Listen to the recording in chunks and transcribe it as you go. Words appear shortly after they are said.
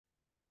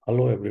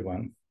Hello,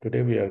 everyone.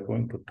 Today we are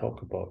going to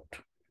talk about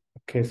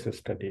a case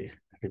study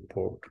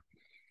report.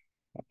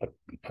 A,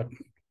 a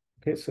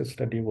case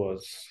study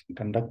was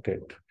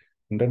conducted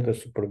under the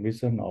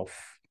supervision of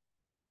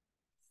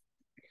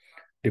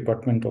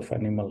Department of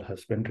Animal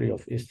Husbandry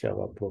of East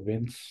Java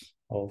Province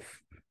of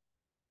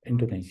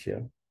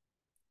Indonesia.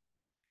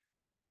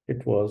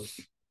 It was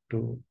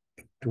to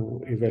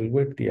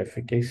evaluate the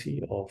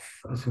efficacy of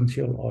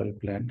essential oil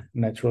blend,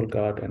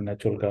 Naturalguard and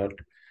Naturalguard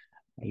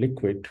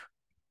Liquid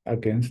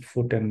against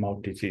foot and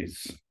mouth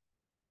disease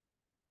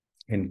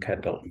in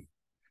cattle.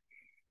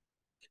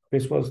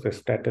 This was the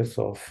status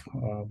of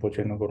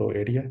Bojonegoro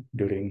area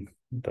during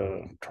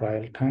the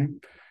trial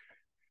time,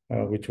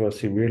 which was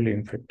severely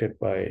infected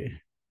by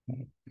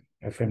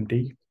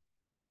FMD,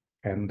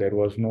 and there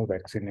was no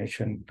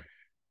vaccination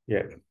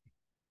yet.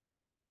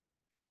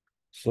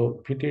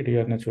 So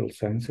PTDR Natural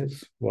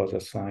Sciences was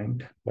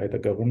assigned by the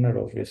governor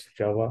of East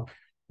Java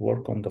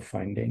work on the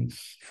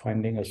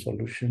finding a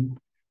solution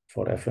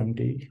for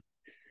FMD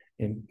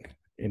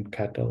in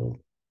cattle.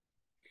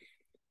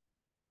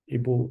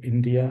 Ibu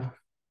India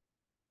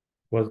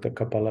was the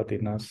Kapala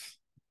Dinas,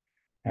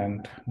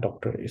 and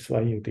Dr.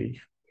 Iswayudi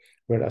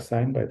were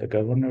assigned by the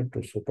governor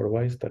to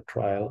supervise the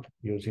trial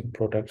using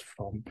products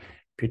from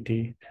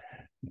PT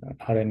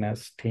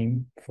RNS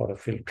team for a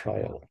field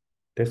trial.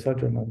 Desa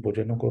Jono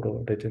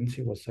Bojonegoro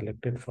Regency was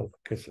selected for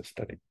the case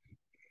study.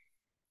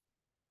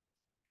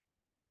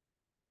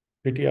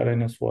 PT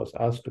RNS was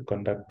asked to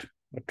conduct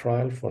a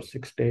trial for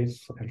 6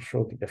 days and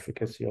show the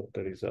efficacy of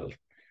the result.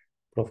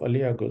 Prof.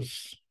 Ali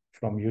Agus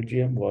from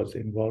UGM was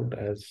involved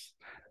as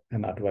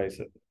an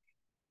advisor.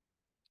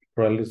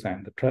 Trial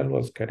design. The trial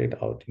was carried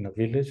out in a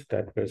village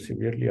that were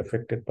severely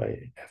affected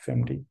by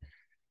FMD,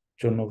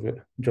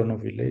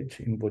 Jono village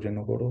in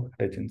Bojonegoro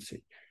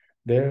Regency.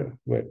 There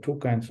were two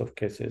kinds of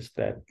cases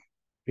that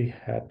we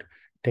had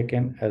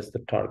taken as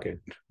the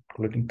target,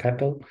 including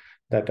cattle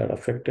that are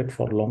affected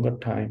for longer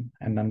time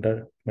and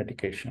under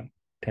medication,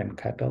 10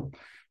 cattle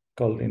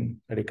called in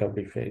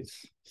recovery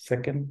phase.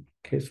 Second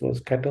case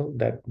was cattle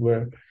that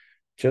were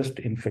just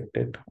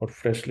infected or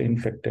freshly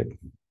infected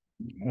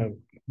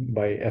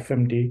by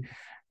FMD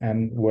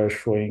and were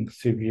showing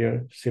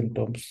severe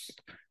symptoms.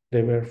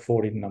 They were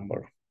 4 in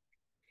number.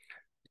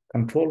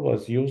 Control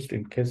was used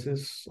in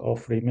cases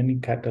of remaining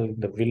cattle in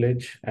the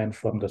village and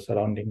from the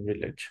surrounding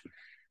village.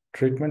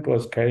 Treatment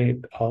was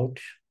carried out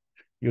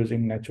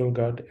using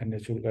Naturalguard and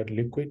Naturalguard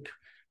Liquid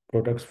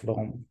products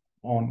from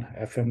on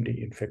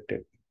FMD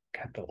infected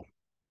cattle.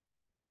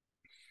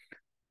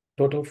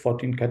 Total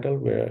 14 cattle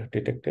were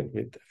detected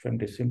with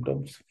FMD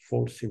symptoms,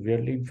 4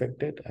 severely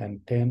infected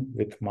and 10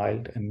 with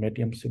mild and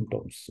medium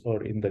symptoms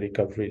or in the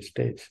recovery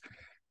stage.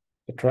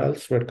 The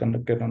trials were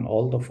conducted on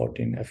all the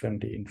 14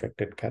 FMD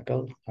infected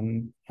cattle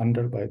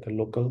under by the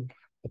local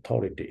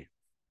authority.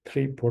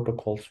 3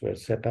 protocols were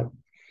set up.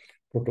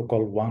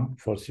 Protocol 1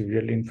 for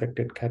severely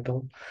infected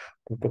cattle,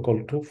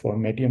 Protocol 2 for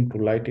medium to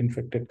light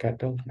infected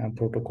cattle, and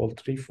Protocol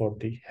 3 for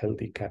the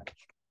healthy cattle.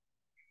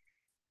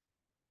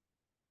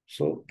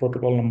 So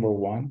protocol number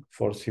 1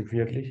 for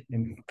severely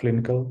in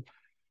clinical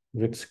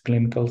with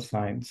clinical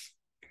signs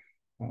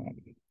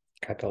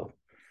cattle.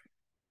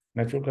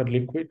 Naturalguard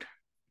Liquid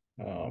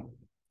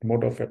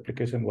mode of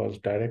application was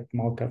direct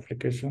mouth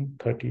application,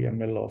 30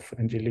 ml of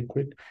NG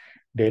liquid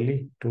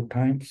daily 2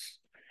 times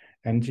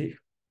NG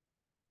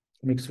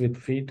mixed with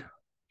feed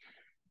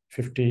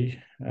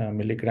 50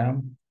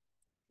 milligram,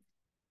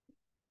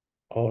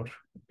 or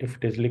if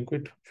it is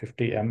liquid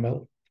 50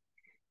 ml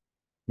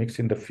mix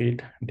in the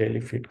feed, daily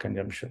feed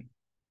consumption.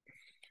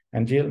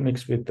 NGL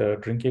mixed with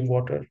drinking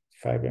water,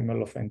 5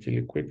 ml of NG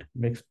liquid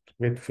mixed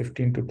with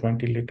 15 to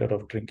 20 liter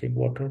of drinking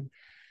water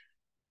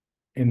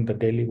in the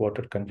daily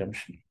water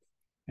consumption.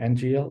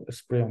 NGL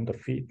spray on the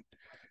feed,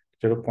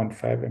 0.5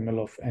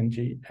 ml of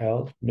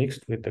NGL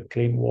mixed with the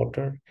clean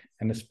water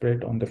and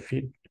sprayed on the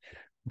feed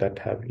that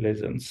have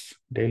lesions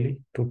daily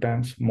 2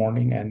 times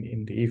morning and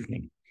in the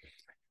evening.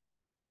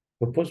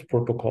 Proposed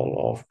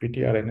protocol of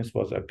PTRNS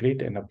was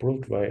agreed and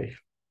approved by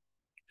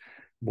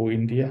Bu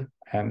India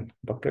and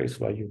Dr.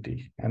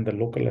 Iswayudi and the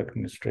local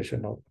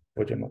administration of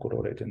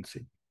Bojonegoro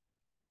Regency.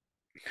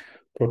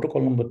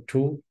 Protocol number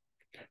 2,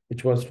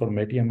 which was for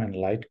medium and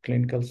light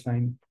clinical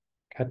sign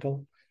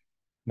cattle,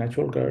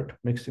 Naturalguard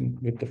mixing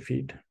with the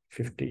feed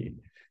 50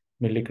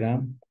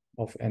 milligram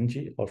of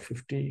NG or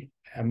 50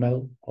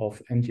 ml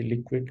of NG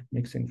liquid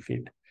mixing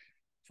feed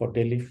for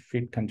daily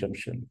feed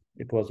consumption.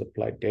 It was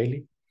applied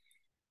daily.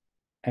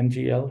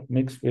 NGL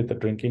mixed with the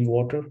drinking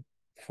water,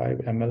 5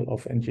 ml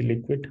of NG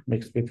liquid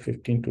mixed with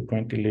 15 to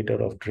 20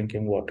 liter of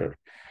drinking water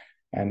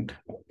and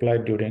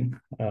applied during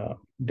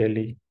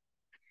daily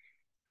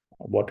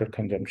water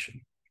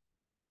consumption.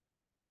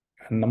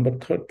 And number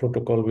 3rd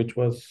protocol, which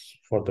was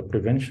for the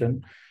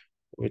prevention,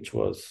 which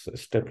was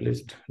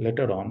established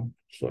later on.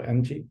 So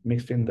NG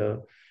mixed in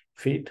the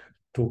feed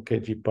 2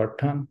 kg per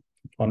ton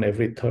on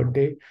every 3rd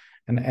day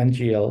and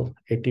NGL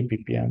 80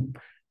 ppm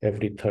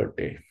every 3rd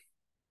day.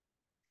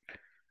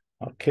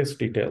 Case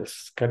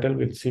details, cattle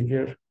with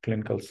severe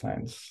clinical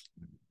signs.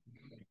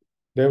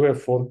 There were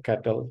 4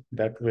 cattle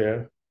that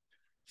were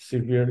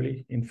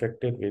severely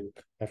infected with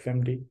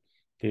FMD.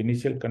 The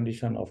initial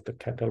condition of the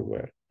cattle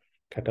were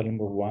cattle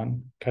number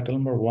one. Cattle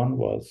number one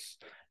was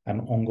an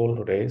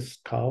Ongol race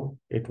cow.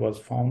 It was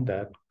found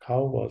that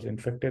cow was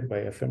infected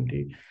by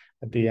FMD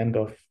at the end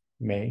of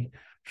May,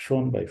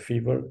 shown by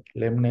fever,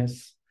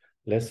 lameness,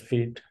 less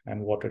feed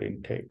and water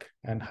intake,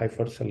 and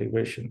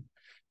hypersalivation.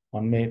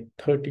 On May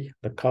 30,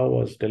 the cow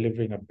was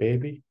delivering a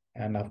baby,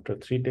 and after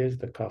 3 days,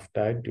 the calf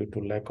died due to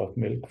lack of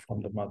milk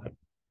from the mother.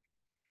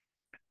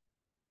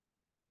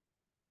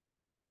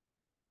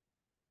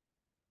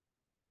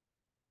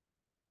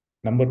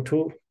 Number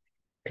 2,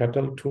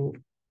 cattle 2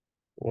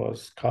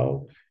 was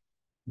cow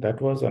that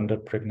was under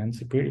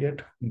pregnancy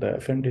period. The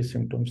FMD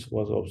symptoms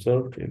was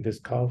observed in this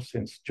cow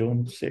since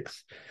June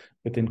 6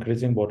 with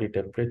increasing body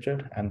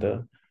temperature and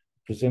the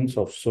presence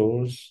of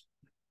sores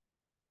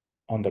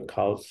on the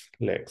cow's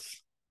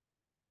legs.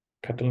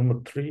 Cattle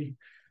number 3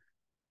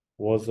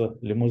 was a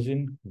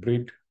limousine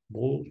breed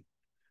bull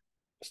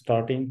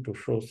starting to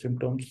show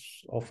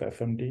symptoms of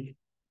FMD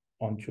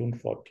on June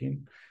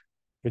 14,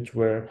 which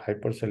were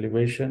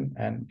hypersalivation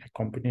and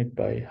accompanied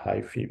by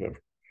high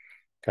fever.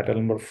 Cattle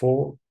number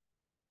 4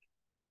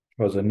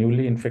 was a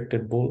newly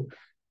infected bull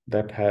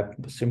that had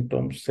the same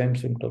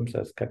symptoms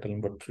as cattle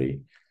number 3.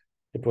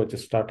 It was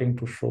just starting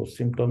to show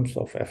symptoms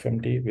of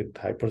FMD with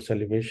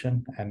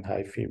hypersalivation and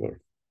high fever.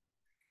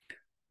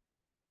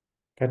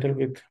 Cattle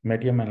with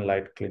medium and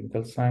light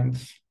clinical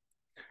signs.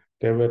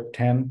 There were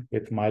 10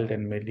 with mild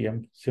and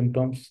medium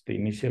symptoms. The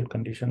initial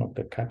condition of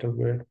the cattle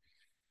were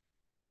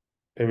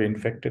they were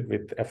infected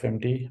with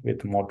FMD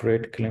with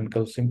moderate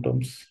clinical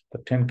symptoms. The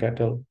 10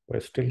 cattle were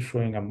still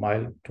showing a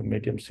mild to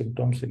medium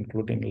symptoms,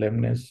 including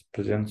lameness,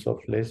 presence of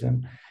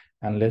lesion,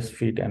 and less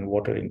feed and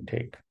water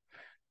intake.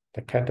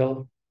 The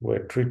cattle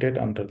were treated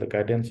under the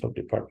guidance of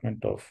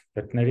Department of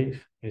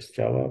Veterinary, East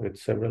Java, with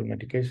several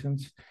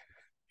medications.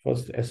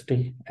 First,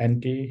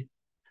 antihistamine,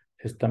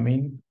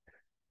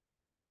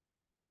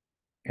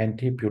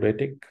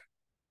 antipyretic,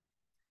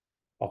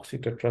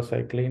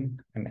 oxytetracycline,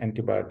 and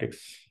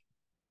antibiotics.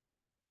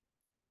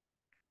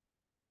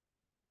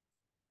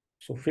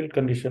 So field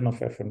condition of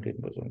FMD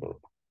in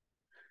Mozambique.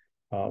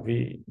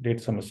 We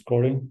did some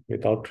scoring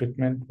without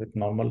treatment, with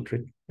normal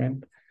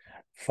treatment,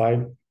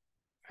 5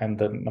 and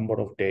the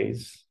number of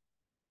days.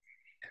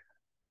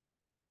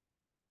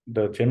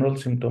 The general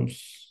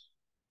symptoms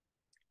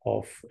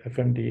of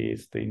FMD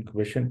is the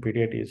incubation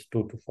period is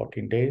 2 to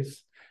 14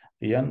 days.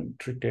 The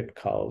untreated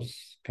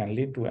cows can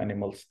lead to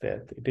animals'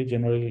 death. It is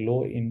generally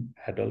low in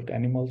adult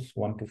animals,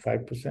 1 to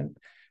 5%,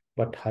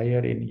 but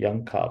higher in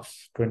young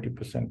calves,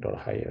 20% or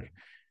higher.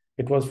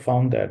 It was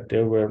found that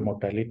there were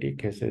mortality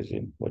cases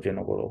in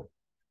Bojenogoro,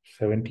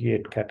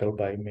 78 cattle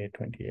by May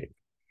 28.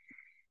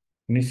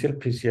 Initial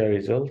PCR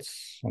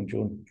results on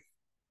June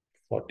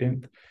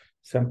 14th.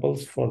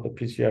 Samples for the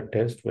PCR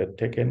test were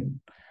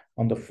taken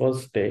on the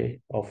first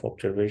day of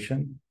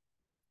observation,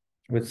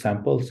 with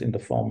samples in the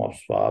form of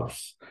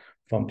swabs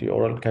from the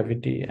oral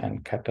cavity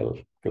and cattle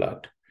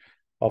blood.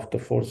 Of the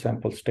 4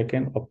 samples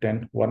taken,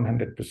 obtained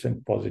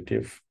 100%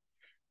 positive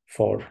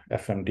for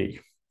FMD.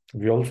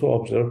 We also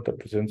observed the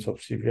presence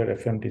of severe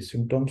FMD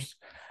symptoms,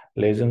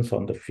 lesions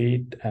on the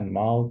feet and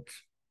mouth,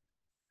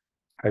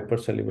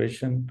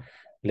 hypersalivation,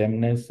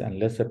 lameness, and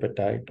less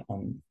appetite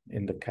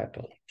in the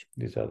cattle.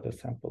 These are the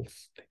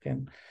samples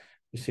taken.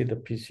 You see the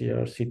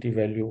PCR CT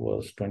value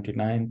was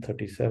 29,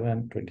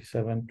 37,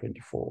 27,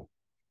 24.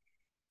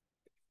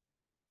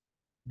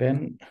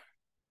 Then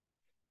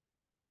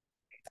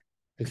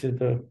this is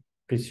the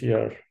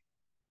PCR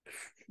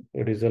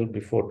result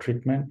before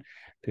treatment.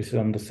 This is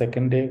on the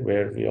second day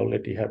where we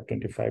already have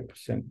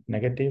 25%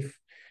 negative.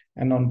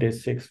 And on day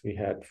 6, we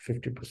had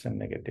 50%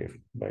 negative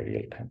by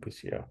real-time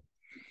PCR.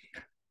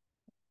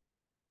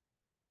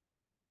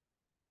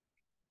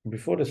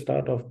 Before the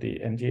start of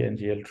the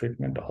NG-NGL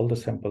treatment, all the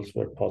samples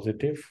were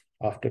positive.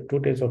 After 2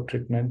 days of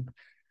treatment,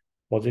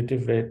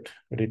 positive rate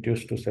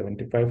reduced to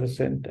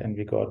 75%, and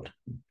we got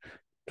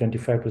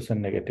 25%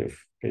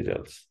 negative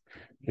results.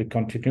 We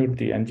continued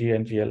the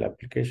NG-NGL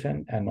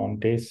application, and on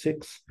day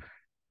 6,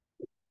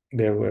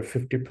 there were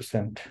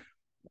 50%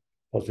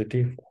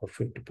 positive or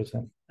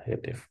 50%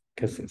 negative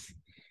cases.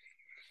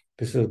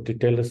 This is a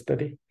detailed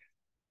study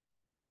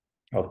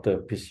of the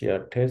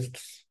PCR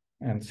tests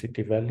and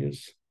CT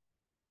values.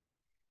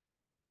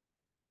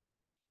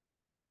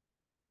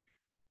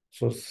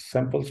 So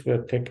samples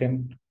were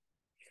taken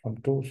from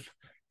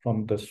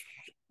the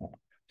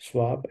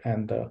swab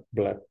and the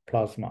blood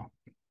plasma.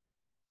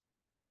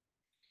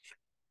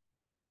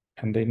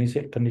 And the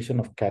initial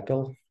condition of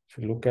cattle, if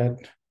you look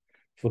at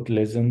foot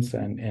lesions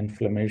and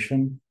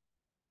inflammation,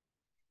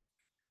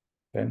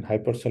 then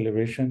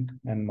hypersalivation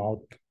and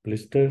mouth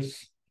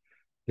blisters,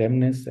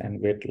 lameness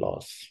and weight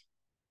loss.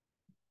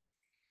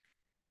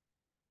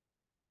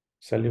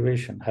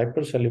 Salivation,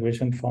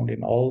 hypersalivation found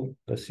in all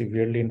the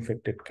severely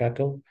infected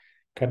cattle.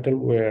 Cattle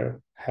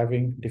were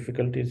having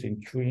difficulties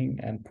in chewing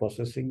and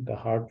processing the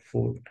hard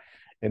food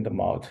in the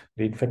mouth.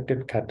 The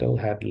infected cattle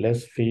had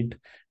less feed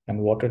and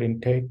water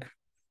intake.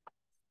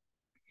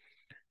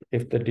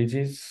 If the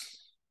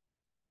disease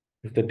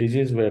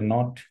were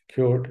not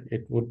cured,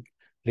 it would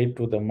lead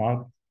to the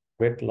marked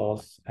weight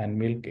loss and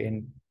milk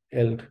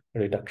yield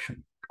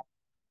reduction.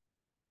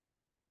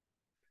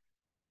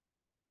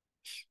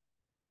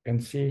 You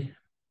can see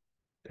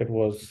there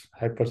was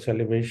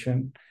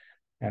hypersalivation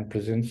and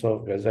presence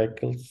of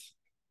vesicles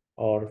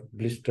or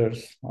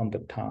blisters on the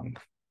tongue.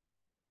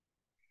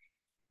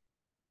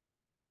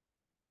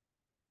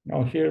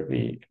 Now here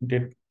we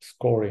did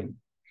scoring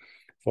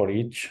for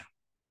each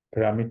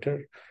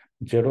parameter.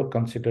 0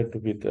 considered to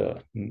be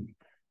the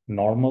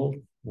normal,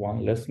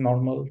 1 less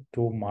normal,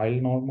 2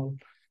 mild normal,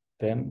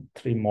 then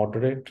 3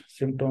 moderate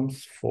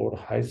symptoms, 4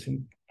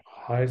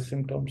 high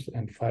symptoms,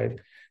 and 5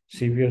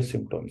 severe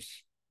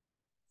symptoms.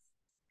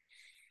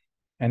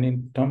 And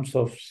in terms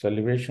of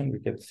salivation, we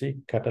can see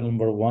cattle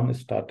number 1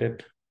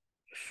 started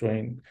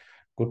showing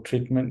good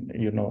treatment,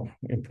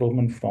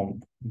 improvement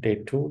from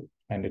day 2,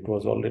 and it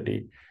was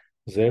already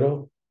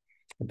 0.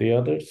 The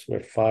others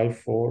were 5,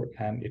 4,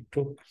 and it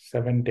took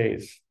 7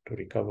 days to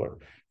recover.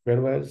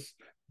 Whereas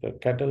the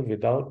cattle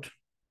without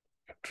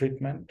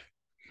treatment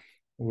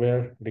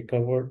were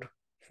recovered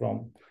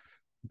from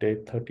day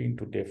 13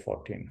 to day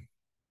 14.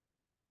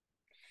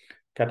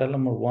 Cattle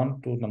number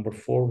 1 to number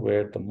 4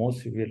 were the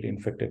most severely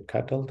infected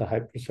cattle. The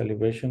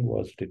hypersalivation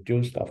was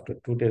reduced after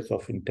 2 days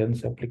of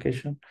intense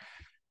application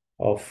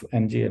of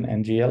NG and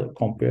NGL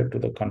compared to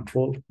the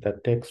control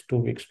that takes 2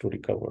 weeks to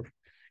recover.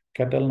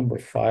 Cattle number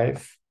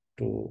 5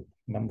 to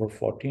number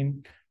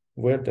 14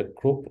 were the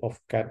group of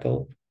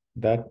cattle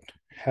that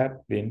had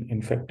been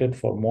infected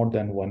for more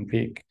than 1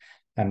 week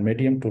and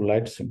medium to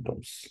light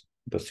symptoms.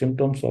 The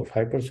symptoms of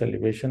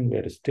hypersalivation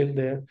were still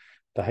there.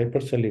 The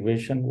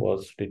hypersalivation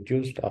was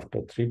reduced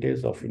after 3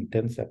 days of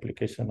intense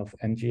application of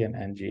NG and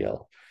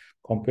NGL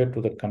compared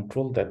to the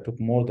control that took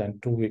more than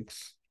 2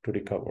 weeks to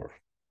recover.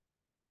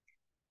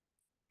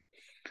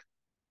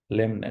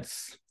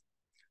 Lameness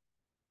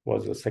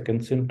was the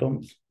second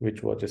symptom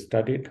which was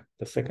studied.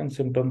 The second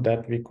symptom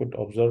that we could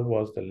observe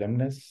was the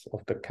lameness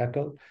of the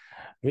cattle,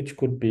 which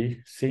could be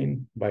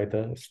seen by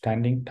the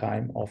standing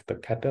time of the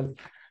cattle,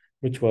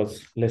 which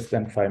was less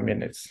than 5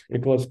 minutes.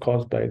 It was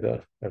caused by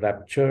the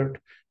ruptured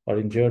or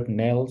injured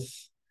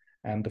nails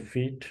and the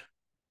feet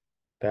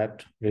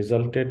that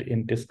resulted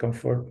in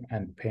discomfort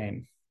and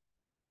pain.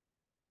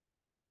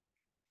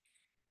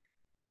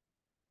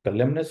 The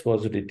lameness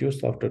was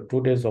reduced after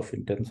 2 days of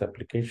intense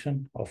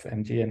application of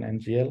NG and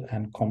NGL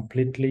and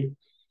completely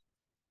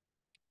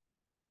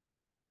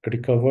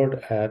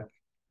recovered at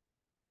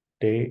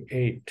day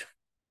 8.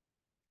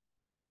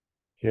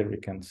 Here we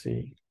can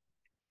see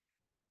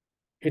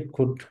it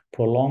could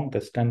prolong the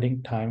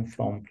standing time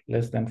from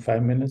less than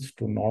 5 minutes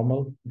to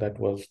normal, that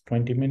was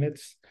 20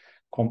 minutes,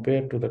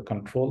 compared to the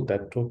control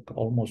that took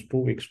almost 2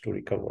 weeks to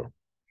recover.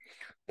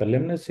 The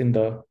lameness in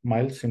the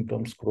mild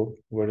symptoms group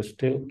were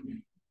still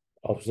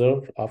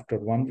observed after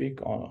 1 week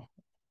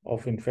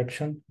of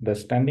infection. The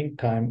standing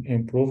time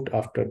improved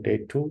after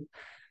day 2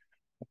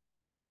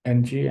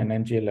 NG and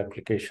NGL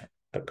application.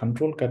 The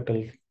control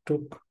cattle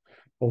took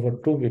over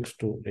 2 weeks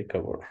to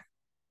recover.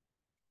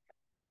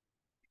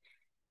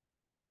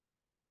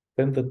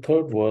 Then the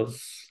third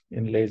was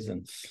in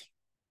lesions,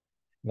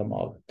 the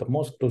mouth. The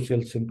most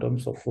crucial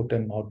symptoms of foot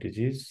and mouth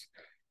disease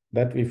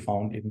that we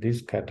found in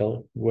these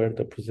cattle were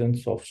the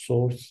presence of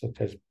sores such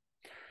as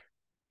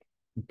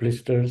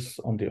blisters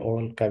on the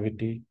oral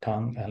cavity,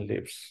 tongue, and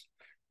lips.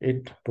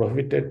 It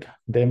prohibited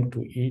them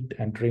to eat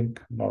and drink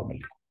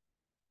normally.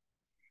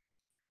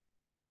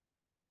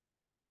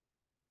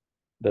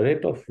 The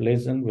rate of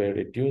lesion were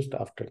reduced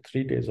after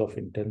 3 days of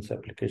intense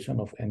application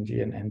of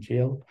NG and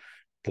NGL.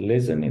 The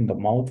lesion in the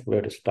mouth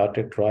were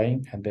started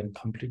drying and then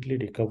completely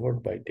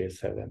recovered by day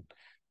 7.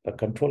 The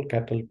control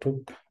cattle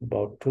took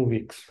about 2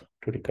 weeks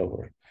to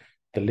recover.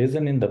 The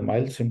lesion in the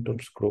mild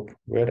symptoms group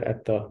were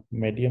at the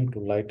medium to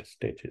light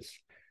stages.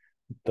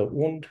 The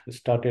wound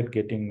started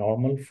getting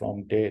normal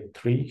from day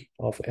 3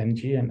 of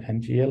NG and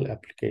NGL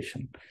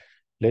application.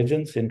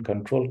 Lesions in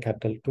control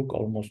cattle took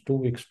almost 2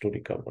 weeks to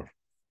recover.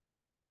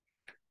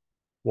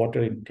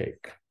 Water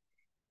intake.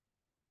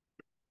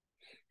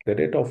 The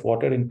rate of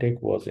water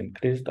intake was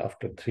increased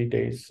after 3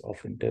 days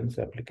of intense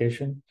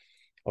application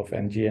of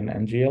NG and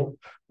NGL.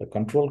 The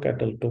control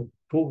cattle took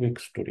 2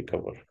 weeks to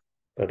recover.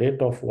 The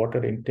rate of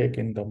water intake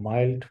in the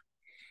mild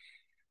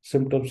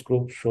symptoms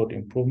group showed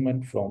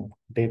improvement from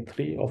day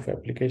 3 of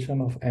application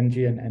of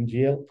NG and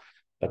NGL.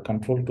 The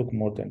control took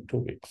more than 2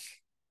 weeks.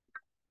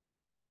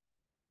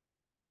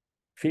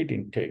 Feed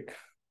intake.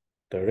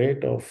 The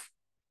rate of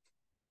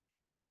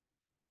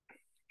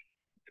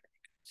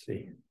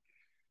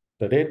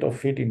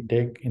feed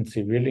intake in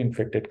severely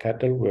infected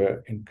cattle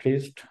were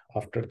increased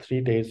after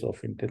 3 days of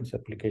intense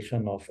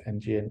application of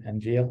NG and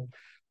NGL.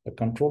 The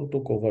control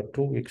took over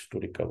 2 weeks to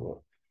recover.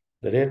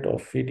 The rate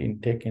of feed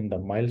intake in the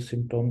mild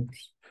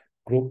symptoms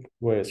group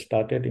were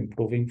started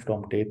improving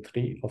from day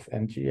 3 of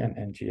NG and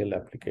NGL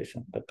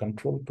application. The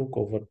control took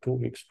over 2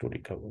 weeks to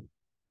recover.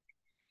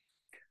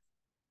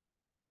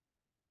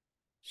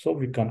 So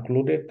we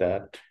concluded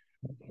that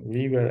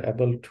we were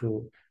able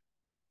to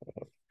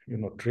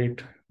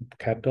treat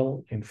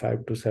cattle in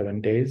 5 to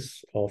 7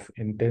 days of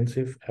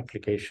intensive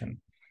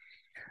application.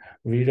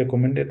 We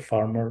recommended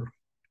farmer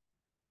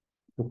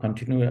to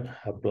continue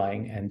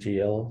applying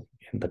NGL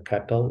in the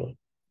cattle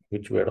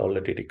which were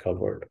already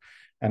recovered,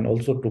 and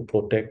also to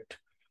protect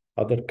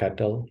other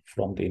cattle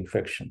from the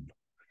infection.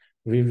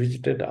 We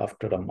visited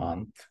after a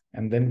month,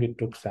 and then we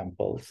took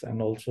samples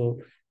and also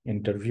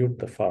interviewed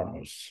the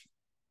farmers.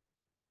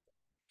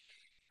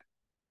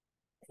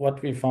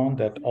 What we found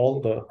that all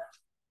the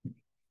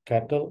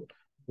cattle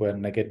were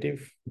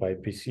negative by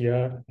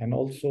PCR, and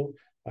also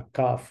a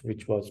calf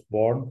which was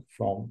born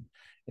from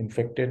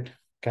infected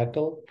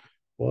cattle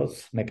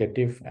was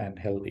negative and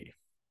healthy.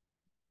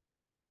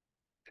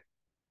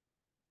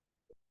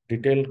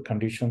 Detailed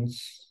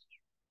conditions.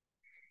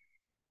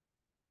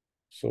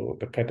 So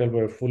the cattle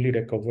were fully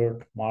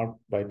recovered, marked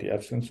by the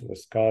absence of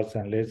scars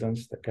and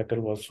lesions. The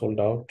cattle was sold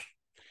out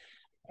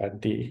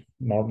at the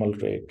normal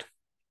rate.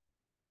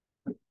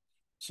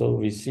 So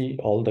we see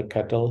all the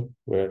cattle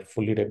were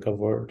fully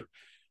recovered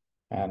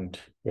and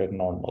were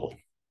normal.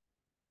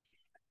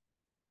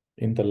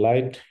 In the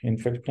light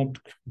infected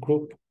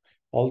group,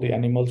 all the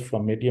animals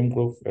from medium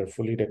group were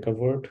fully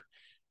recovered.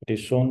 It is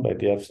shown by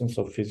the absence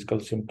of physical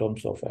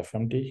symptoms of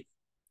FMD.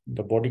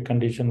 The body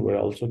condition were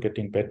also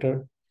getting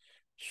better,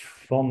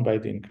 shown by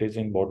the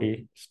increasing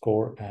body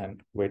score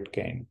and weight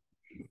gain.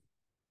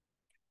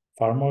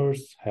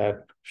 Farmers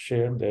had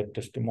shared their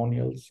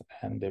testimonials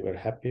and they were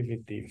happy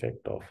with the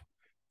effect of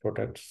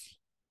products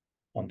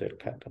on their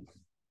cattle.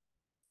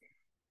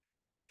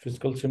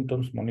 Physical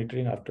symptoms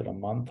monitoring after a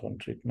month on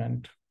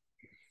treatment.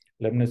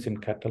 Lameness in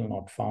cattle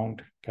not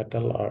found.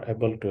 Cattle are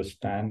able to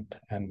stand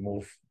and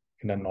move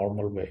in a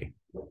normal way.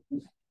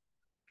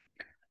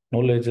 No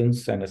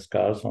lesions and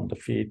scars on the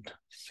feet.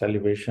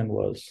 Salivation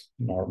was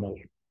normal.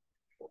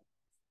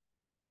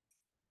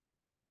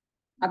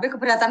 Tapi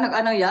keberatan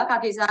ya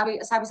kaki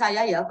sapi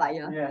saya ya Pak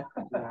ya. Iya.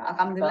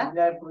 Alhamdulillah.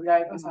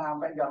 Saya itu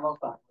sampai nggak mau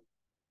Pak.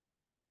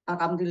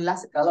 Alhamdulillah.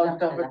 Kalau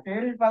sudah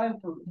berdiri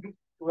paling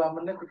 2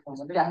 menit 3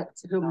 menit. Ya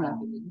sebelum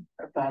lagi.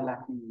 Terbang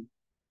lagi.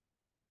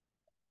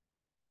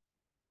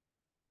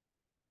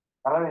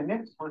 Kalau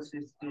ini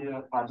posisi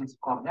body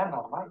score-nya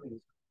normal.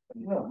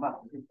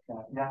 Normal.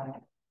 Yang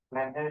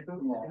lainnya itu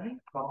ini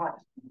normal.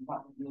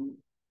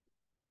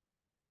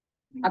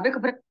 Tapi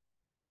keberatan.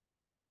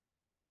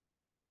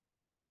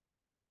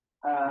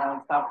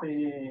 Tapi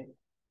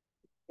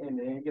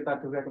ini kita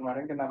juga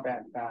kemarin kena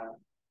PMK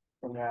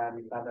dengan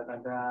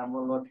tanda-tanda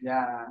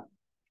mulutnya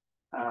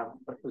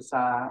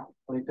berbusa,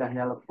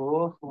 lidahnya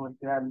lepuh,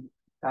 kemudian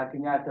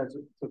kakinya ada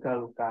juga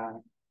luka.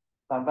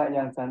 Sampai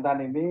yang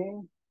jantan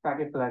ini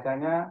kaki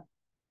belakangnya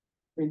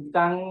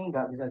pincang,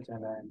 nggak bisa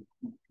jalan.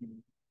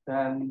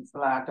 Dan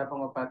setelah ada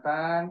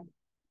pengobatan,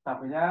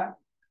 sapinya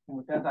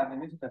kemudian saat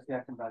ini sudah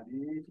sihat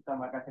kembali, sudah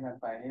makan dengan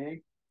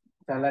baik,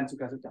 jalan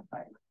juga sudah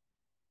baik.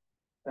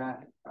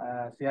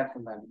 Sihat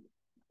kembali.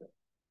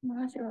 Terima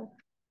kasih.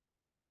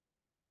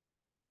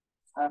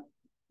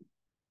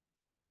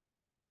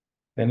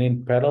 Then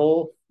in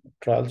parallel,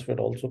 trials were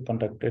also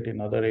conducted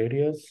in other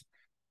areas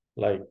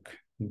like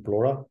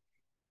Blora.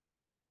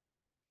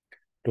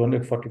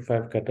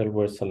 245 cattle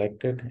were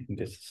selected in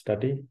this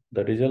study.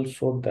 The results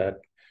showed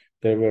that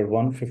there were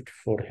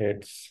 154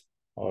 heads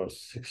or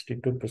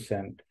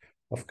 62%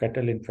 of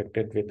cattle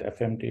infected with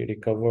FMD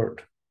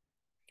recovered.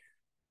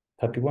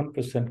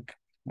 31%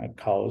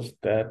 cows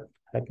that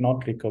had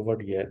not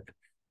recovered yet,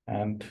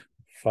 and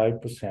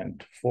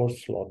 5%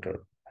 forced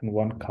slaughter, and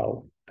 1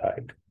 cow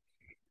died.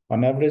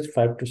 On average,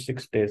 5 to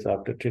 6 days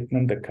after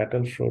treatment, the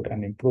cattle showed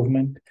an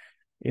improvement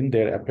in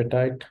their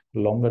appetite,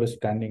 longer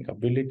standing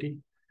ability,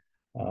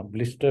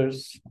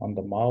 blisters on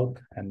the mouth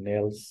and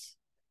nails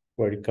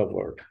were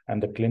recovered,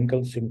 and the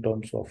clinical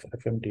symptoms of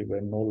FMD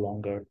were no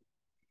longer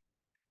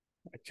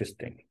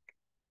existing.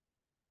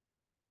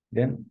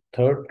 Then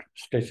third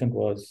station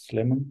was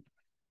Sleman.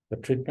 The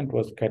treatment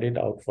was carried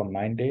out for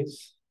 9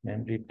 days,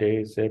 namely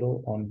day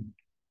 0 on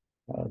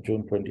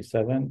June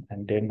 27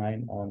 and day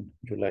 9 on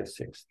July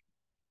 6th,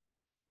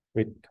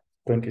 with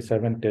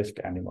 27 test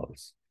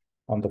animals.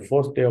 On the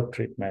 4th day of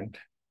treatment,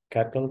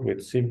 cattle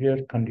with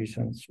severe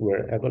conditions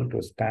were able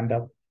to stand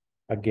up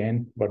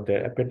again, but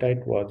their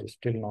appetite was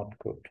still not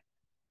good.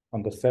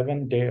 On the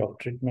 7th day of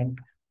treatment,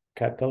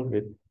 cattle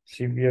with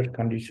severe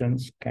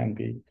conditions can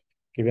be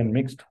given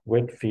mixed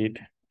wet feed,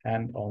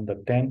 and on the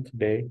 10th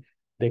day,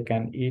 they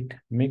can eat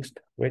mixed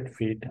wet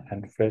feed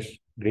and fresh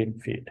green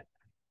feed.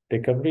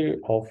 Recovery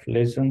of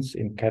lesions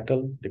in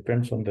cattle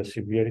depends on the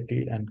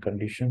severity and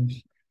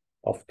conditions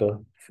of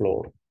the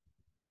floor.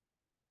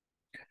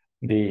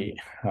 The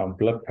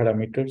blood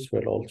parameters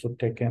were also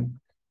taken,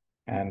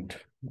 and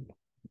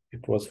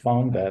it was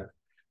found that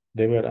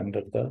they were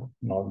under the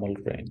normal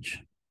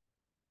range.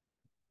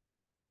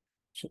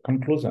 So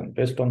conclusion,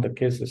 based on the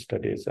case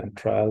studies and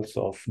trials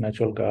of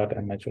Naturalguard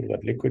and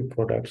Naturalguard Liquid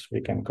products,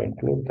 we can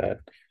conclude that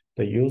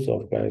the use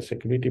of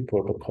biosecurity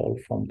protocol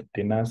from the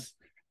Dinas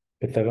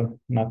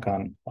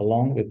Peternakan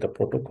along with the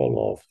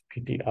protocol of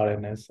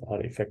PTRNS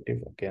are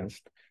effective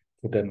against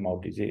foot and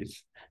mouth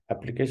disease.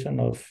 Application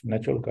of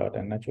Naturalguard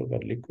and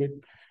Naturalguard Liquid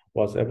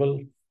was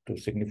able to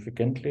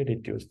significantly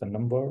reduce the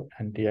number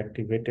and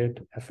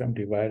deactivated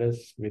FMD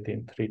virus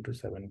within 3 to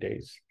 7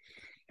 days.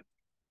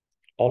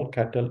 All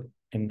cattle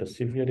in the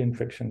severe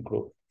infection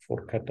group,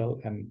 4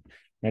 cattle and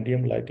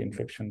medium light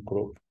infection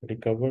group,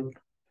 recovered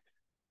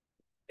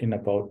in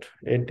about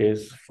 8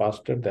 days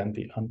faster than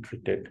the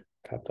untreated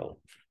cattle.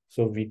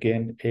 So we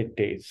gained 8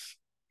 days.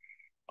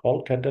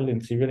 All cattle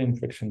in severe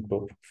infection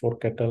group, 4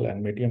 cattle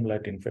and medium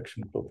light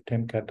infection group,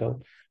 10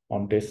 cattle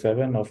on day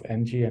 7 of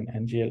NG and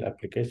NGL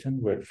application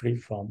were free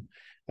from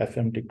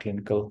FMD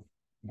clinical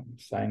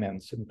signs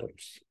and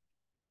symptoms.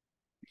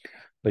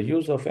 The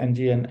use of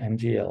NG and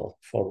NGL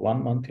for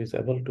 1 month is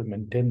able to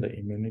maintain the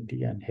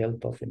immunity and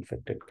health of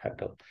infected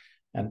cattle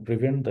and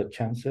prevent the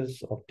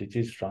chances of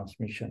disease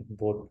transmission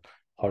both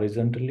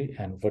horizontally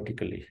and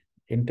vertically.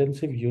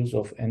 Intensive use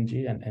of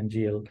NG and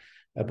NGL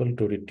able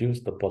to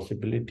reduce the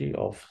possibility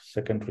of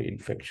secondary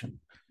infection.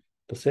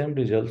 The same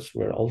results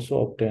were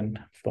also obtained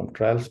from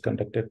trials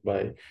conducted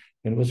by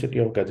University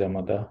of Gajah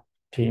Mada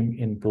team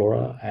in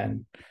Blora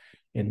and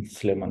in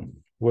Sleman,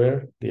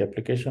 where the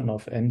application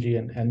of NG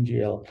and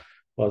NGL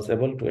was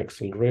able to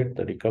accelerate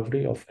the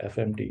recovery of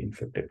FMD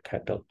infected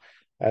cattle,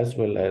 as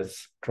well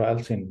as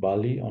trials in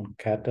Bali on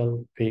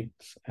cattle,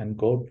 pigs, and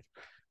goats.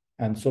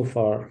 And so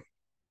far,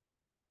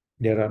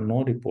 there are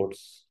no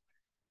reports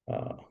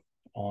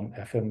on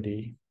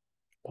FMD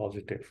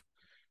positive.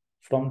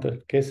 From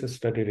the case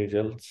study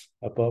results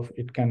above,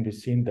 it can be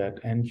seen that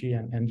NG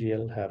and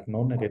NGL have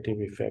no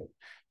negative effect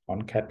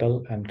on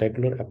cattle, and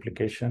regular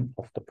application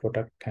of the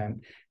product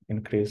can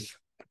increase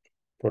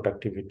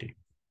productivity.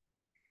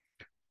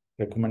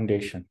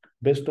 Recommendation.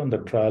 Based on the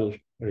trial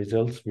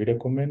results, we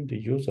recommend the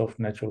use of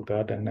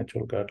Naturalguard and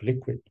Naturalguard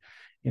Liquid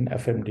in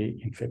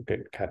FMD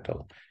infected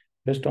cattle.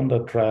 Based on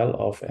the trial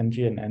of NG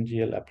and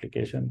NGL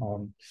application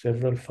on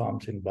several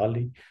farms in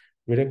Bali,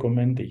 we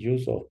recommend the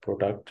use of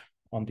product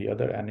on the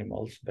other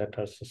animals that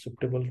are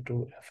susceptible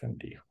to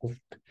FMD.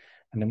 Hoofed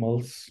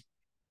animals,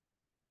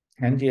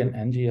 NG and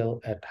NGL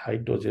at high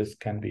doses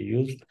can be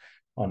used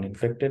on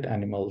infected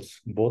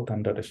animals, both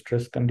under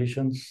stress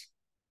conditions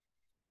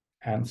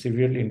and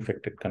severely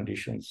infected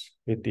conditions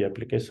with the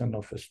application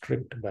of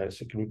strict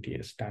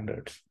biosecurity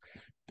standards.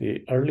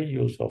 The early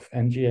use of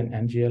NG and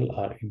NGL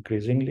are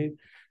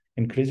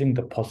increasing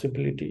the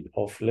possibility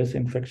of less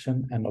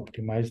infection and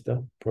optimize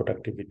the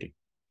productivity.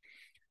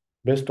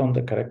 Based on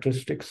the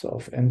characteristics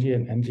of NG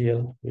and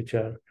NGL, which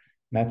are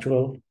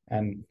natural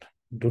and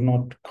do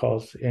not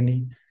cause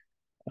any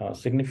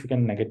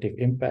significant negative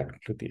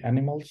impact to the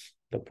animals,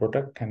 the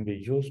product can be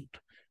used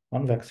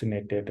on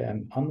vaccinated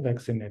and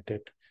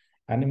unvaccinated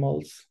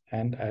animals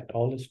and at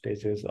all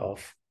stages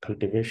of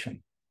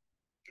cultivation.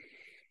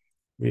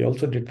 We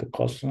also did the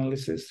cost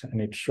analysis,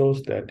 and it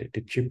shows that it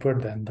is cheaper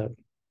than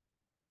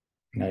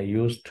the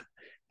used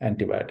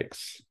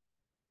antibiotics.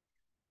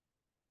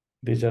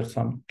 These are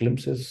some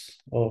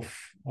glimpses of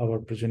our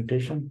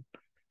presentation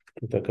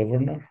to the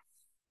governor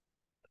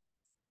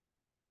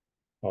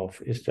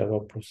of East Java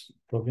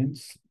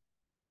province.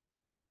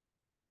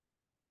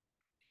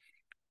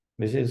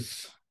 This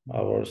is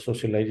our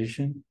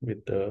socialization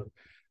with the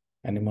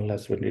Animal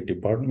Husbandry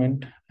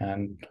Department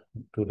and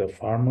to the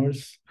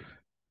farmers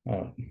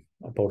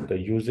about the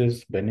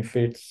uses,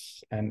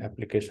 benefits, and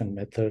application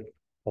method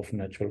of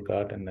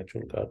Naturalguard and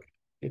Naturalguard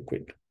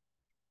Liquid.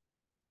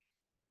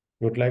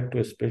 We would like to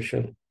a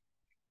special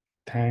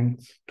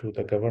thanks to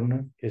the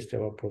governor, East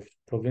Java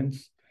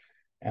province,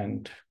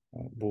 and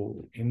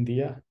Bu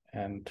India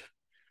and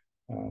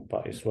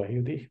Pa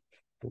Iswahudi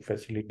to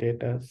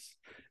facilitate us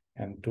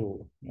and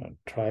to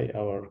try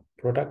our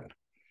product,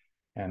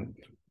 and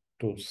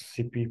to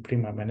CP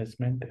Prima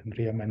Management and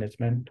RIA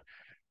Management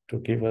to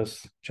give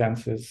us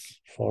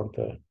chances for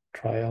the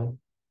trial